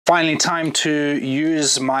Finally, time to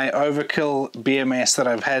use my Overkill BMS that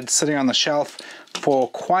I've had sitting on the shelf for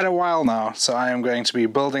quite a while now. So I am going to be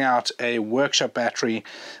building out a workshop battery.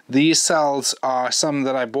 These cells are some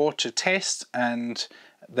that I bought to test, and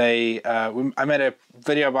they I made a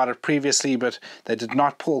video about it previously, but they did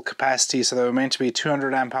not pull capacity, so they were meant to be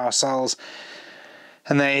 200 amp hour cells.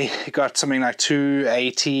 And they got something like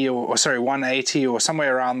 280 or sorry 180 or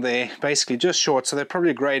somewhere around there, basically just short. So they're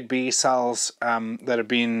probably grade B cells that have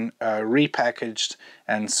been repackaged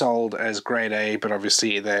and sold as grade A, but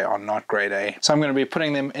obviously they are not grade A. So I'm going to be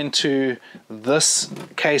putting them into this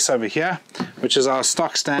case over here, which is our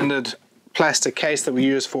stock standard plastic case that we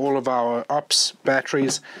use for all of our OPS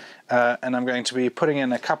batteries. And I'm going to be putting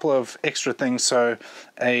in a couple of extra things. So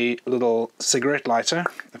a little cigarette lighter,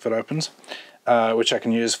 if it opens, which I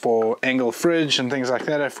can use for angle fridge and things like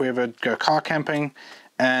that if we ever go car camping,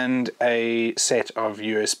 and a set of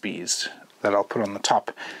USBs that I'll put on the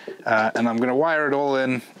top. And I'm going to wire it all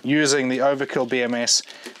in using the Overkill BMS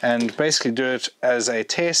and basically do it as a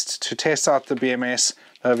test to test out the BMS,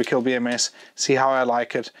 Overkill BMS, see how I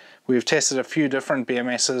like it. We've tested a few different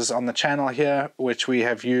BMSs on the channel here, which we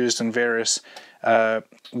have used in various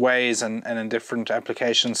ways and in different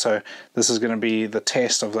applications. So this is going to be the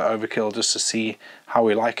test of the Overkill, just to see how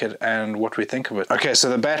we like it and what we think of it. Okay, so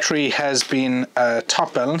the battery has been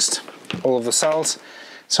top balanced, all of the cells.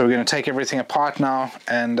 So we're going to take everything apart now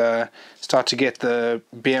and start to get the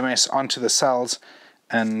BMS onto the cells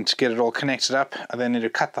and get it all connected up. I then need to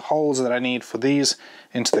cut the holes that I need for these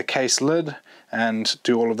into the case lid and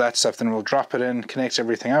do all of that stuff. Then we'll drop it in, connect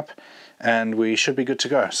everything up, and we should be good to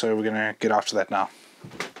go. So we're going to get after that now.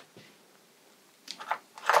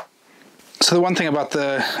 So the one thing about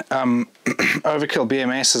the Overkill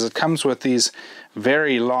BMS is it comes with these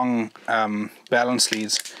very long balance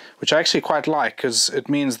leads, which I actually quite like, because it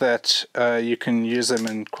means that you can use them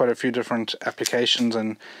in quite a few different applications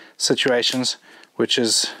and situations, which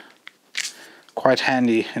is quite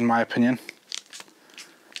handy in my opinion.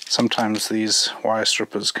 Sometimes these wire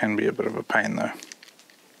strippers can be a bit of a pain though.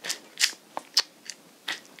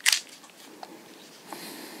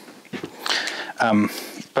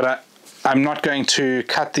 But I'm not going to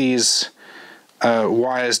cut these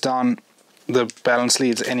wires down the balance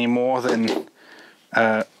leads any more than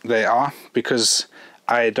they are, because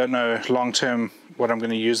I don't know long term what I'm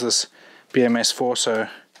going to use this BMS for. So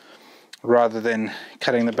rather than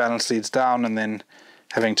cutting the balance leads down and then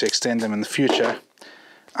having to extend them in the future,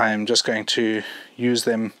 I'm just going to use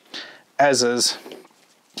them as is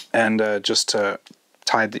and just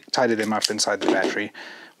tidy them up inside the battery.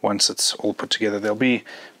 Once it's all put together, there'll be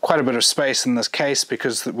quite a bit of space in this case,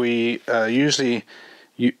 because we usually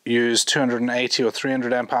use 280 or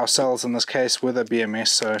 300 amp hour cells in this case with a BMS.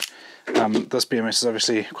 So this BMS is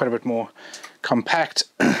obviously quite a bit more compact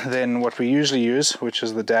than what we usually use, which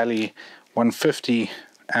is the DALI 150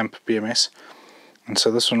 amp BMS. And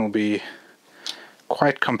so this one will be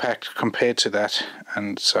quite compact compared to that,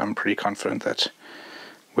 and so I'm pretty confident that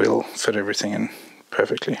we'll fit everything in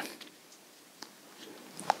perfectly.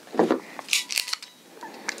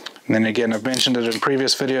 And then again, I've mentioned it in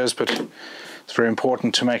previous videos, but it's very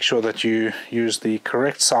important to make sure that you use the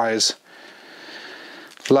correct size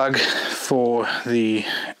lug for the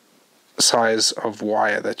size of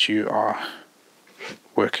wire that you are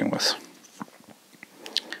working with,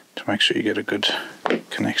 to make sure you get a good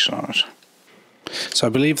connection on it. So I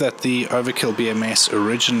believe that the Overkill BMS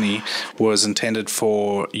originally was intended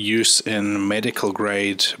for use in medical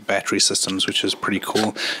grade battery systems, which is pretty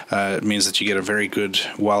cool. It means that you get a very good,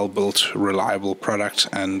 well-built, reliable product,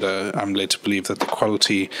 and I'm led to believe that the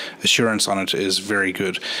quality assurance on it is very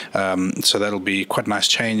good. So that'll be quite a nice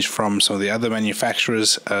change from some of the other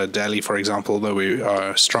manufacturers. DALI, for example, though we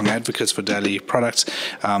are strong advocates for DALI products,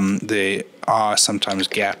 there are sometimes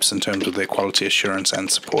gaps in terms of their quality assurance and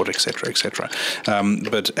support, etc., etc.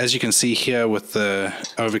 But as you can see here with the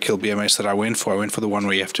Overkill BMS that I went for the one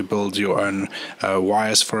where you have to build your own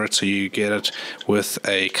wires for it. So you get it with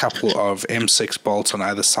a couple of M6 bolts on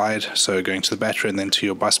either side, so going to the battery and then to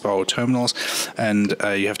your bus bar or terminals, and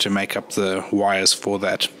you have to make up the wires for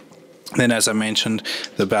that. Then, as I mentioned,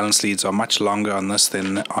 the balance leads are much longer on this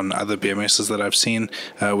than on other BMSs that I've seen,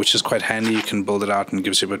 which is quite handy. You can build it out and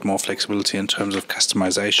gives you a bit more flexibility in terms of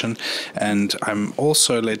customization. And I'm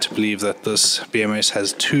also led to believe that this BMS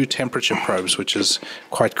has 2 temperature probes, which is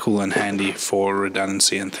quite cool and handy for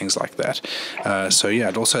redundancy and things like that. So yeah,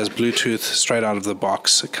 it also has Bluetooth straight out of the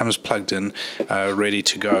box. It comes plugged in, ready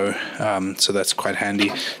to go. So that's quite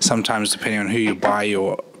handy. Sometimes, depending on who you buy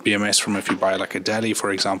your BMS from if you buy like a DALI,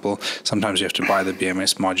 for example. Sometimes you have to buy the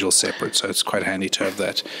BMS module separate, so it's quite handy to have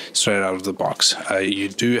that straight out of the box. You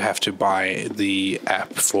do have to buy the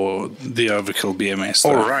app for the Overkill BMS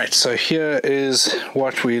though. Alright, so here is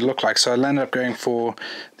what we look like. So I ended up going for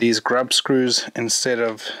these grub screws instead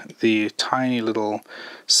of the tiny little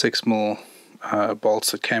 6mm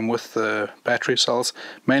bolts that came with the battery cells,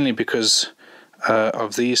 mainly because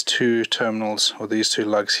of these two terminals, or these two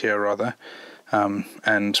lugs here rather,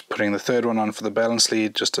 and putting the third one on for the balance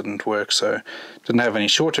lead just didn't work. So didn't have any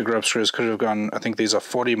shorter grub screws. Could have gone, I think these are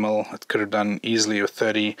 40mm, it could have done easily with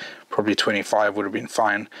 30, probably 25 would have been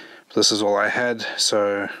fine. But this is all I had,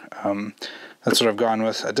 so that's what I've gone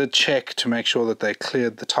with. I did check to make sure that they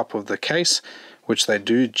cleared the top of the case, which they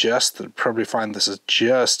do. Probably find this is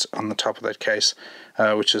just on the top of that case,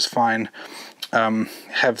 which is fine.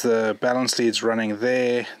 Have the balance leads running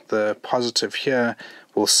there. The positive here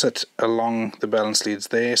will sit along the balance leads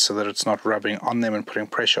there so that it's not rubbing on them and putting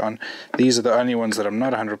pressure on. These are the only ones that I'm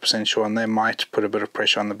not 100% sure on. They might put a bit of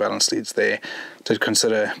pressure on the balance leads there. Did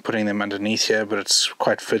consider putting them underneath here, but it's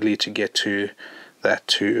quite fiddly to get to that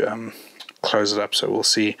to close it up, so we'll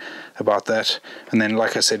see about that. And then,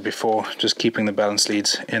 like I said before, just keeping the balance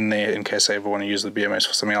leads in there in case I ever want to use the BMS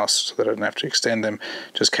for something else, so that I don't have to extend them.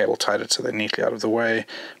 Just cable tied it so they're neatly out of the way.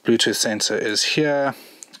 Bluetooth sensor is here.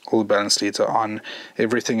 All the balance leads are on.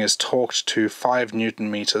 Everything is torqued to 5 Newton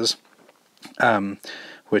meters,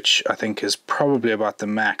 which I think is probably about the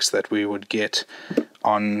max that we would get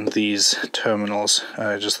on these terminals,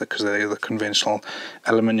 just because they're the conventional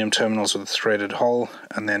aluminium terminals with a threaded hole.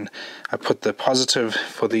 And then I put the positive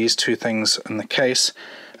for these two things in the case,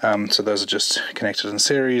 so those are just connected in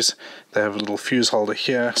series. They have a little fuse holder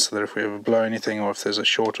here so that if we ever blow anything or if there's a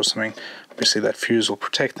short or something, obviously that fuse will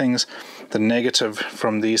protect things. The negative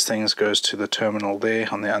from these things goes to the terminal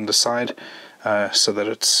there on the underside, so that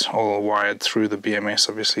it's all wired through the BMS,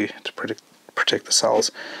 obviously, to protect the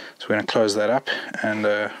cells. So we're going to close that up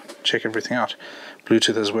and check everything out.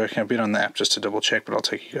 Bluetooth is working. I've been on the app just to double check, but I'll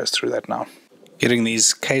take you guys through that now. Getting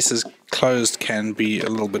these cases closed can be a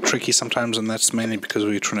little bit tricky sometimes, and that's mainly because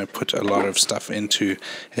we're trying to put a lot of stuff into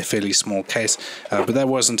a fairly small case, but that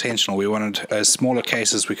was intentional. We wanted smaller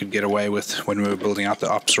cases we could get away with when we were building out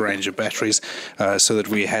the ops range of batteries, so that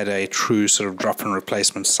we had a true sort of drop-in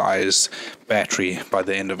replacement size battery by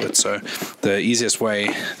the end of it. So the easiest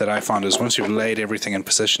way that I found is once you've laid everything and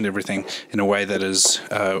positioned everything in a way that is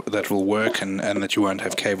that will work and that you won't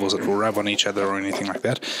have cables that will rub on each other or anything like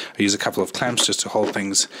that, I use a couple of clamps just to hold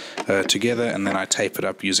things together, and then I tape it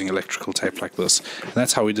up using electrical tape like this. And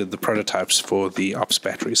that's how we did the prototypes for the ops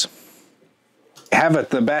batteries. Have it.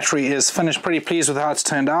 The battery is finished. Pretty pleased with how it's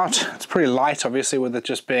turned out. It's pretty light, obviously, with it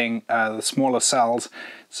just being the smaller cells.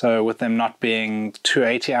 So with them not being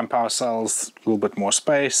 280 amp hour cells, a little bit more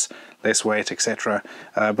space, less weight, etc.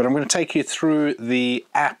 But I'm going to take you through the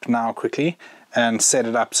app now quickly and set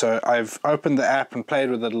it up. So I've opened the app and played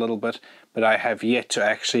with it a little bit, but I have yet to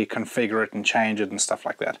actually configure it and change it and stuff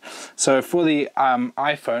like that. So for the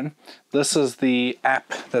iPhone, this is the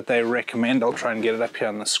app that they recommend. I'll try and get it up here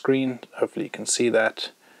on the screen. Hopefully you can see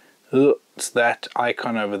that. It's that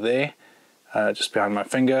icon over there, just behind my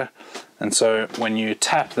finger. And so when you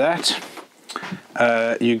tap that,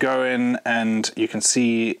 you go in and you can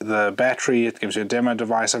see the battery. It gives you a demo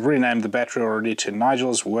device. I've renamed the battery already to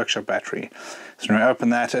NIGEL's workshop battery. So when I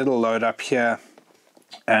open that, it'll load up here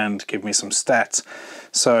and give me some stats.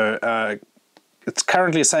 So it's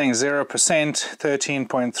currently saying 0%,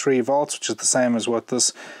 13.3 volts, which is the same as what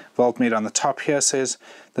this voltmeter on the top here says.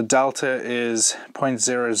 The delta is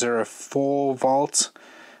 0.004 volts.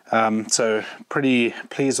 So pretty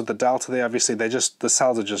pleased with the delta there. Obviously the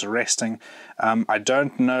cells are just resting. I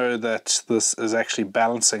don't know that this is actually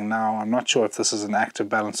balancing now. I'm not sure if this is an active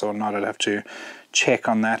balancer or not. I'd have to check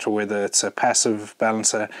on that, or whether it's a passive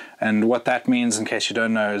balancer. And what that means, in case you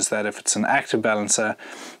don't know, is that if it's an active balancer,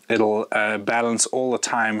 it'll balance all the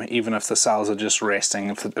time, even if the cells are just resting.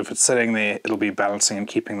 If it's sitting there, it'll be balancing and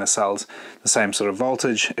keeping the cells the same sort of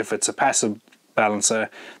voltage. If it's a passive balancer,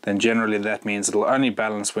 then generally that means it'll only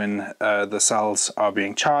balance when the cells are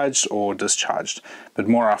being charged or discharged, but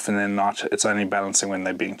more often than not it's only balancing when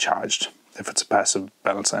they're being charged if it's a passive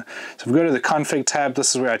balancer. So if we go to the config tab,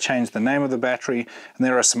 this is where I change the name of the battery, and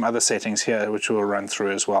there are some other settings here which we'll run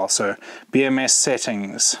through as well. So BMS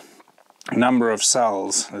settings, number of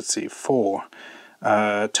cells, let's see, 4,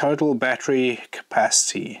 total battery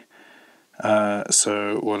capacity,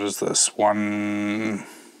 so what is this,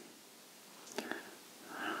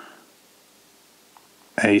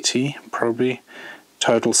 180 probably.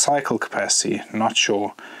 Total cycle capacity, not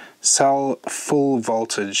sure. Cell full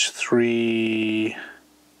voltage, 3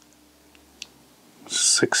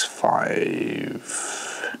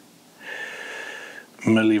 65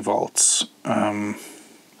 millivolts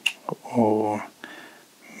or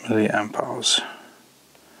milliamp hours.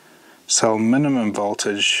 Cell minimum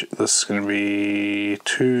voltage, this is going to be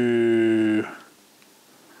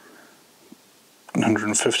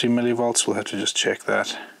 250 millivolts. We'll have to just check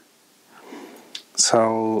that.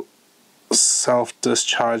 Cell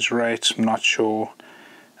self-discharge rate, I'm not sure.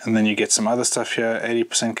 And then you get some other stuff here,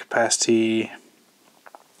 80% capacity,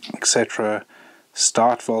 etc.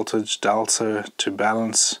 Start voltage, delta to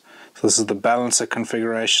balance. So this is the balancer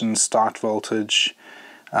configuration, start voltage,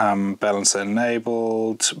 balancer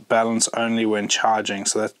enabled, balance only when charging.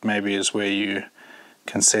 So that maybe is where you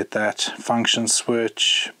can set that. Function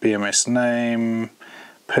switch, BMS name,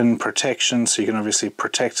 pin protection, so you can obviously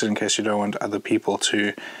protect it in case you don't want other people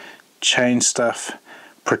to change stuff.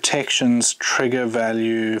 Protections, trigger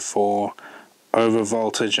value for over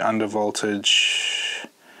voltage, under voltage,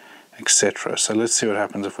 etc. So let's see what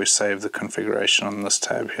happens if we save the configuration on this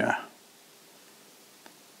tab here.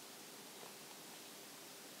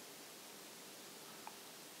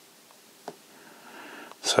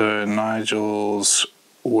 So Nigel's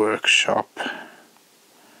workshop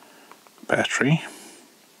battery.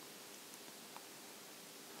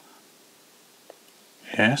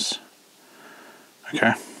 Yes.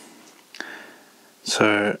 Okay.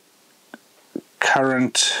 So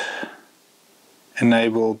current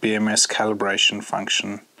enable BMS calibration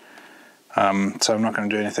function. So I'm not going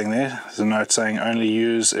to do anything there. There's a note saying only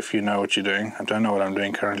use if you know what you're doing. I don't know what I'm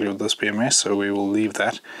doing currently with this BMS, so we will leave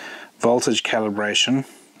that. Voltage calibration.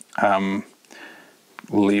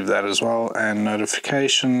 We'll leave that as well. And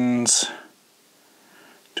notifications.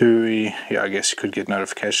 Do we? Yeah, I guess you could get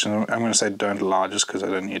notifications. I'm going to say don't allow just because I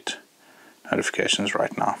don't need notifications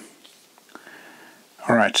right now.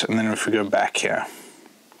 Alright, and then if we go back here.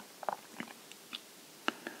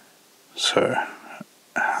 So,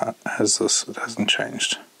 has this? It hasn't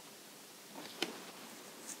changed.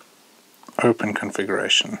 Open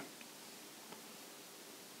configuration.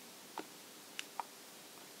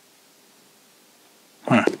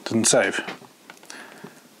 Oh, it didn't save.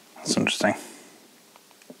 That's interesting.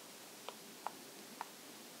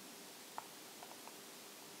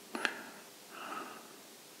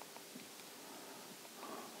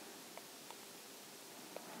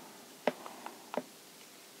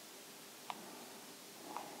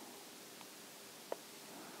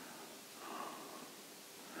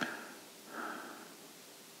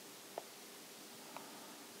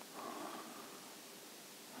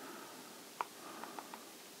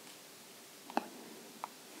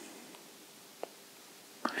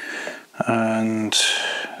 And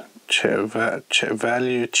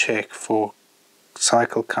value check for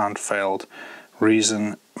cycle count failed.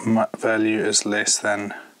 Reason value is less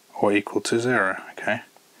than or equal to 0. Okay.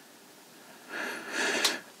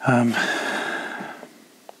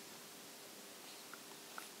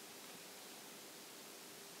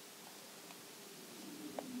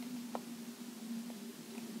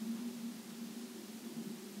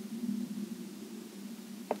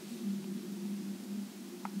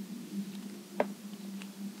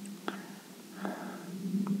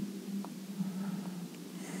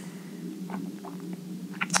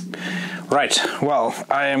 Right, well,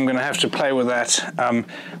 I am going to have to play with that.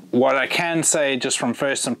 What I can say just from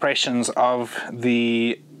first impressions of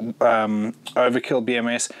the Overkill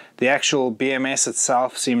BMS, the actual BMS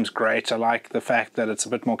itself seems great. I like the fact that it's a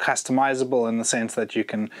bit more customizable in the sense that you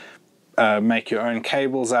can make your own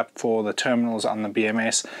cables up for the terminals on the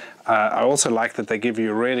BMS. I also like that they give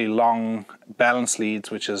you really long balance leads,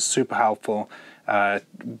 which is super helpful.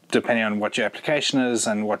 Depending on what your application is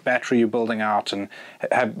and what battery you're building out, and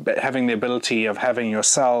having the ability of having your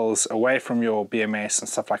cells away from your BMS and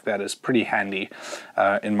stuff like that is pretty handy,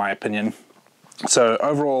 in my opinion. So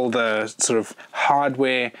overall, the sort of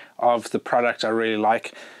hardware of the product I really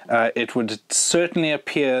like. It would certainly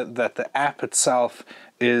appear that the app itself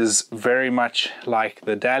is very much like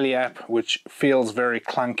the DALI app, which feels very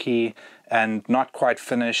clunky and not quite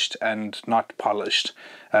finished and not polished.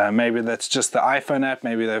 Maybe that's just the iPhone app.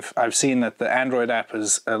 Maybe I've seen that the Android app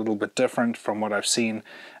is a little bit different from what I've seen.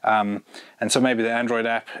 And so maybe the Android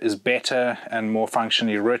app is better and more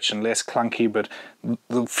functionally rich and less clunky, but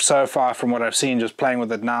so far from what I've seen, just playing with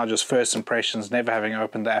it now, just first impressions, never having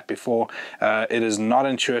opened the app before, it is not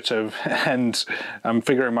intuitive, and I'm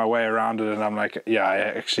figuring my way around it, and I'm like, yeah,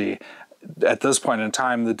 at this point in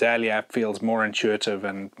time, the daily app feels more intuitive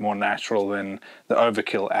and more natural than the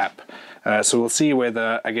Overkill app. So we'll see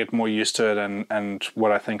whether I get more used to it and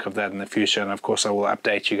what I think of that in the future. And of course, I will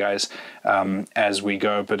update you guys as we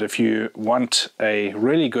go. But if you want a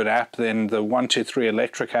really good app, then the 123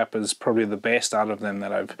 Electric app is probably the best out of them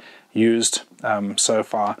that I've used so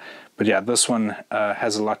far. But yeah, this one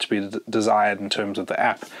has a lot to be desired in terms of the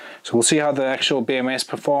app. So we'll see how the actual BMS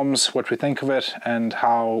performs, what we think of it, and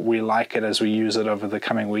how we like it as we use it over the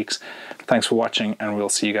coming weeks. Thanks for watching, and we'll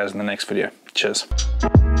see you guys in the next video. Cheers.